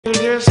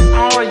This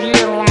all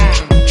year long.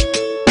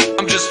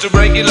 I'm just a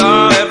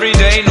regular,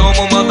 everyday,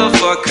 normal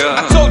motherfucker.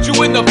 I told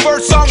you in the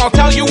first song, I'll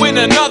tell you in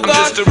another.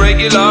 I'm just a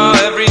regular,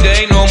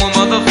 everyday, normal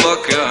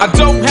motherfucker. I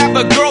don't have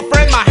a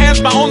girlfriend, my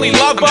hand's my only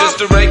lover. I'm just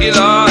a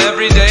regular,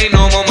 everyday,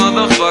 normal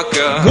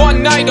motherfucker.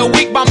 One night a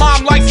week, my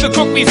mom likes to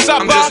cook me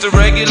supper. I'm just a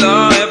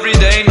regular,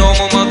 everyday,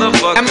 normal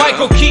motherfucker. And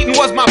Michael Keaton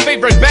was my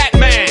favorite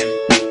Batman.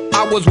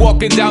 I was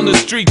walking down the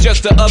street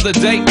just the other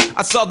day.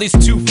 I saw these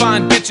two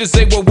fine bitches,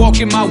 they were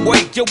walking my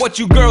way. Yo, what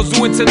you girls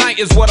doing tonight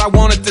is what I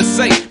wanted to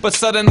say. But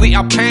suddenly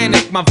I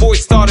panicked, my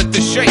voice started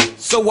to shake.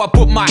 So I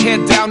put my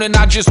head down and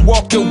I just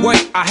walked away.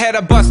 I had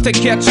a bus to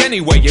catch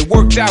anyway, it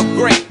worked out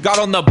great. Got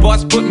on the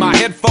bus, put my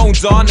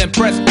headphones on and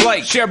pressed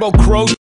play. Sheryl Crow